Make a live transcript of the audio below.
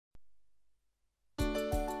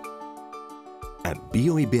At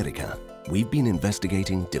Bioiberica, we've been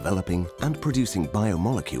investigating, developing and producing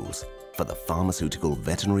biomolecules for the pharmaceutical,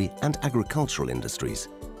 veterinary and agricultural industries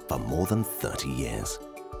for more than 30 years.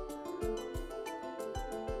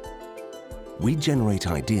 We generate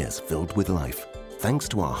ideas filled with life thanks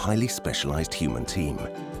to our highly specialized human team.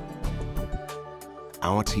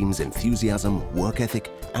 Our team's enthusiasm, work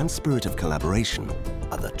ethic and spirit of collaboration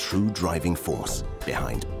are the true driving force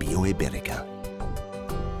behind Bioiberica.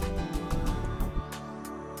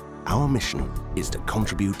 Our mission is to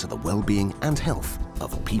contribute to the well-being and health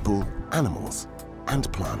of people, animals and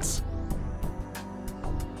plants.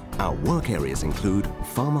 Our work areas include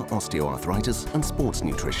pharma osteoarthritis and sports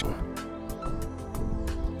nutrition,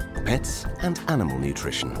 pets and animal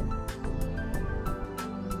nutrition,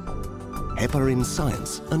 heparin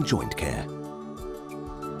science and joint care,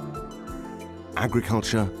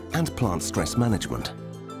 agriculture and plant stress management.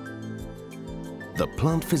 The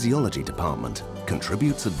Plant Physiology department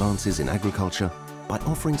contributes advances in agriculture by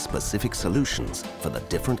offering specific solutions for the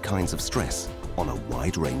different kinds of stress on a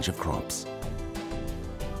wide range of crops.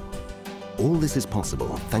 All this is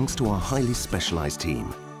possible thanks to our highly specialized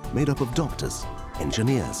team made up of doctors,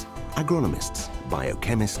 engineers, agronomists,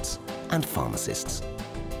 biochemists and pharmacists.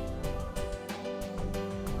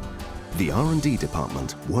 The R&D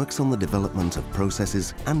department works on the development of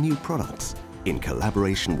processes and new products in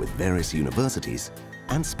collaboration with various universities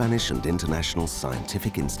and Spanish and international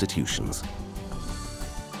scientific institutions.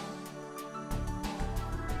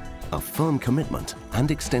 A firm commitment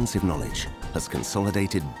and extensive knowledge has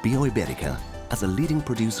consolidated Bioiberica as a leading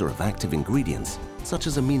producer of active ingredients such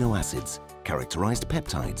as amino acids, characterized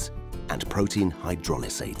peptides and protein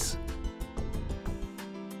hydrolysates.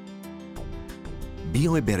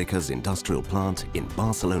 Bioiberica's industrial plant in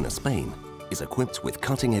Barcelona, Spain is equipped with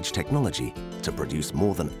cutting-edge technology to produce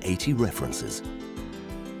more than 80 references.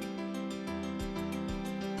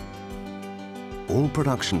 All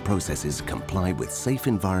production processes comply with safe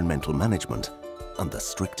environmental management and the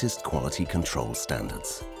strictest quality control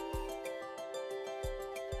standards.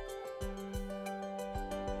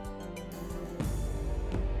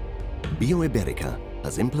 Bioiberica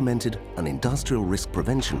has implemented an industrial risk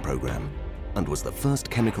prevention program and was the first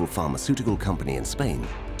chemical pharmaceutical company in Spain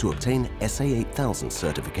to obtain SA 8000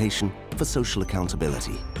 certification for social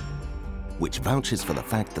accountability, which vouches for the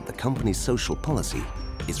fact that the company's social policy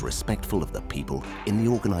is respectful of the people in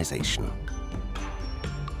the organization.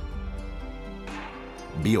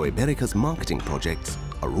 Bioiberica's marketing projects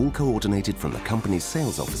are all coordinated from the company's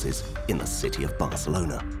sales offices in the city of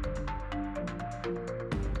Barcelona.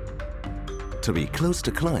 To be close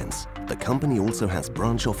to clients, the company also has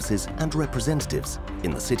branch offices and representatives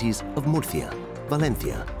in the cities of Murcia,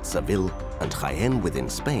 Valencia, Seville and Jaén within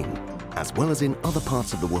Spain, as well as in other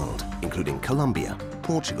parts of the world, including Colombia,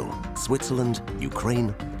 Portugal, Switzerland,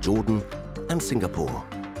 Ukraine, Jordan and Singapore.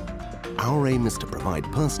 Our aim is to provide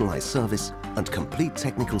personalized service and complete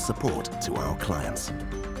technical support to our clients.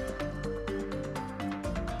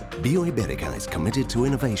 Bioiberica is committed to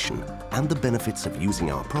innovation and the benefits of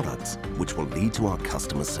using our products, which will lead to our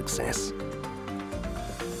customers' success.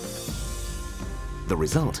 The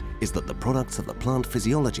result is that the products of the Plant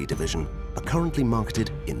Physiology division are currently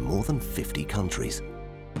marketed in more than 50 countries.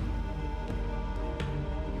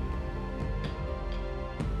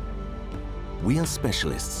 We are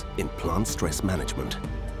specialists in plant stress management.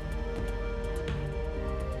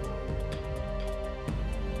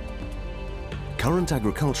 Current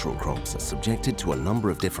agricultural crops are subjected to a number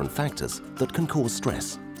of different factors that can cause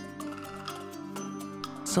stress,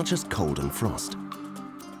 such as cold and frost,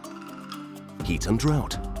 heat and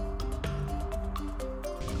drought,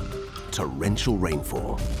 torrential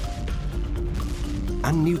rainfall,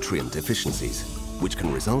 and nutrient deficiencies, which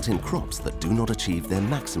can result in crops that do not achieve their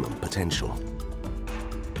maximum potential.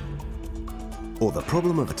 Or the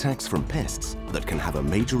problem of attacks from pests that can have a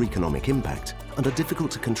major economic impact and are difficult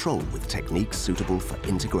to control with techniques suitable for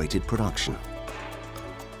integrated production.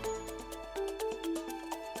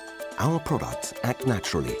 Our products act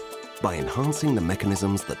naturally by enhancing the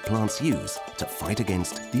mechanisms that plants use to fight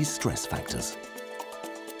against these stress factors.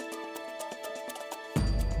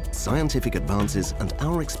 Scientific advances and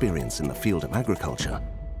our experience in the field of agriculture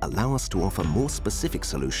allow us to offer more specific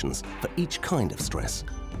solutions for each kind of stress.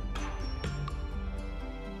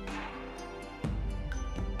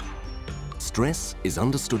 Stress is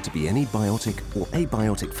understood to be any biotic or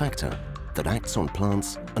abiotic factor that acts on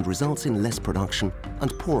plants and results in less production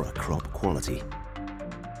and poorer crop quality.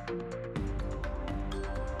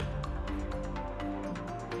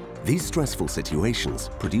 These stressful situations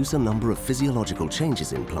produce a number of physiological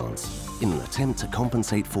changes in plants in an attempt to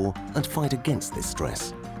compensate for and fight against this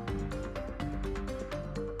stress.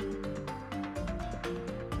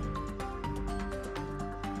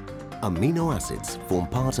 Amino acids form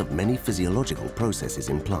part of many physiological processes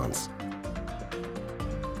in plants.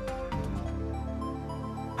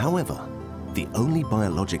 However, the only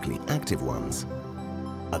biologically active ones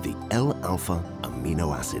are the L-alpha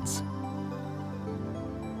amino acids.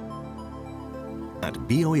 At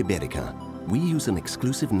Bioiberica, we use an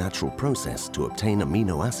exclusive natural process to obtain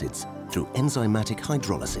amino acids through enzymatic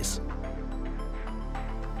hydrolysis.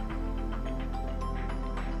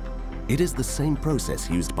 It is the same process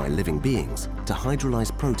used by living beings to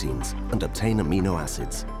hydrolyze proteins and obtain amino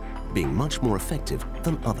acids, being much more effective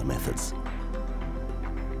than other methods.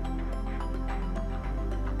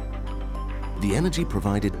 The energy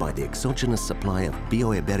provided by the exogenous supply of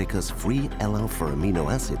Bioiberica's free L-alpha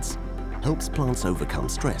amino acids helps plants overcome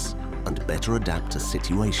stress and better adapt to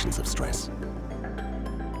situations of stress.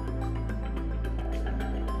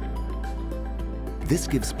 This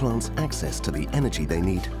gives plants access to the energy they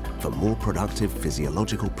need for more productive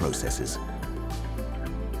physiological processes.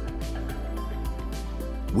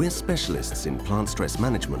 We're specialists in plant stress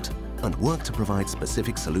management and work to provide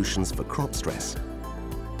specific solutions for crop stress,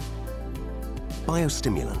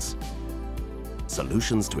 biostimulants,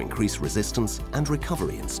 solutions to increase resistance and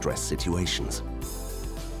recovery in stress situations.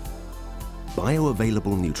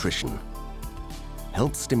 Bioavailable nutrition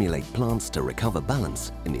helps stimulate plants to recover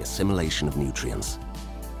balance in the assimilation of nutrients.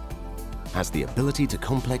 Has the ability to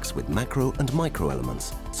complex with macro and micro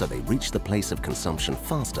elements so they reach the place of consumption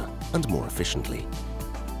faster and more efficiently.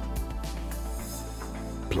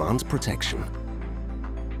 Plant protection.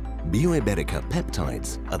 Bioiberica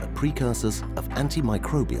peptides are the precursors of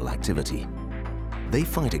antimicrobial activity. They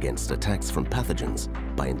fight against attacks from pathogens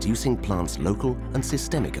by inducing plants' local and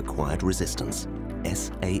systemic acquired resistance,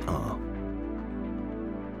 SAR.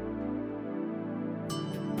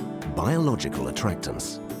 Biological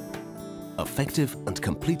attractants. Effective and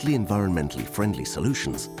completely environmentally friendly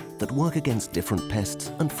solutions that work against different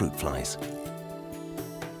pests and fruit flies.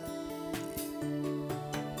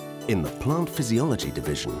 In the Plant Physiology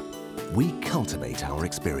division, we cultivate our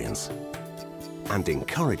experience and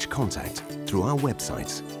encourage contact through our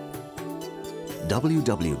websites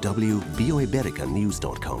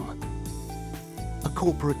www.bioibericanews.com, a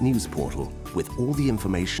corporate news portal with all the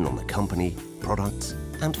information on the company, products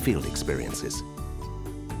and field experiences.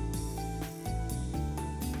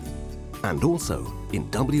 And also in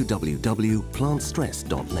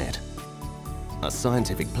www.plantstress.net, a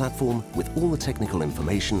scientific platform with all the technical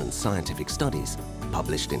information and scientific studies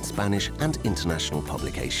published in Spanish and international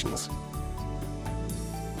publications.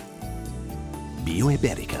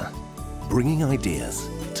 Bioiberica, bringing ideas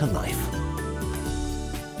to life.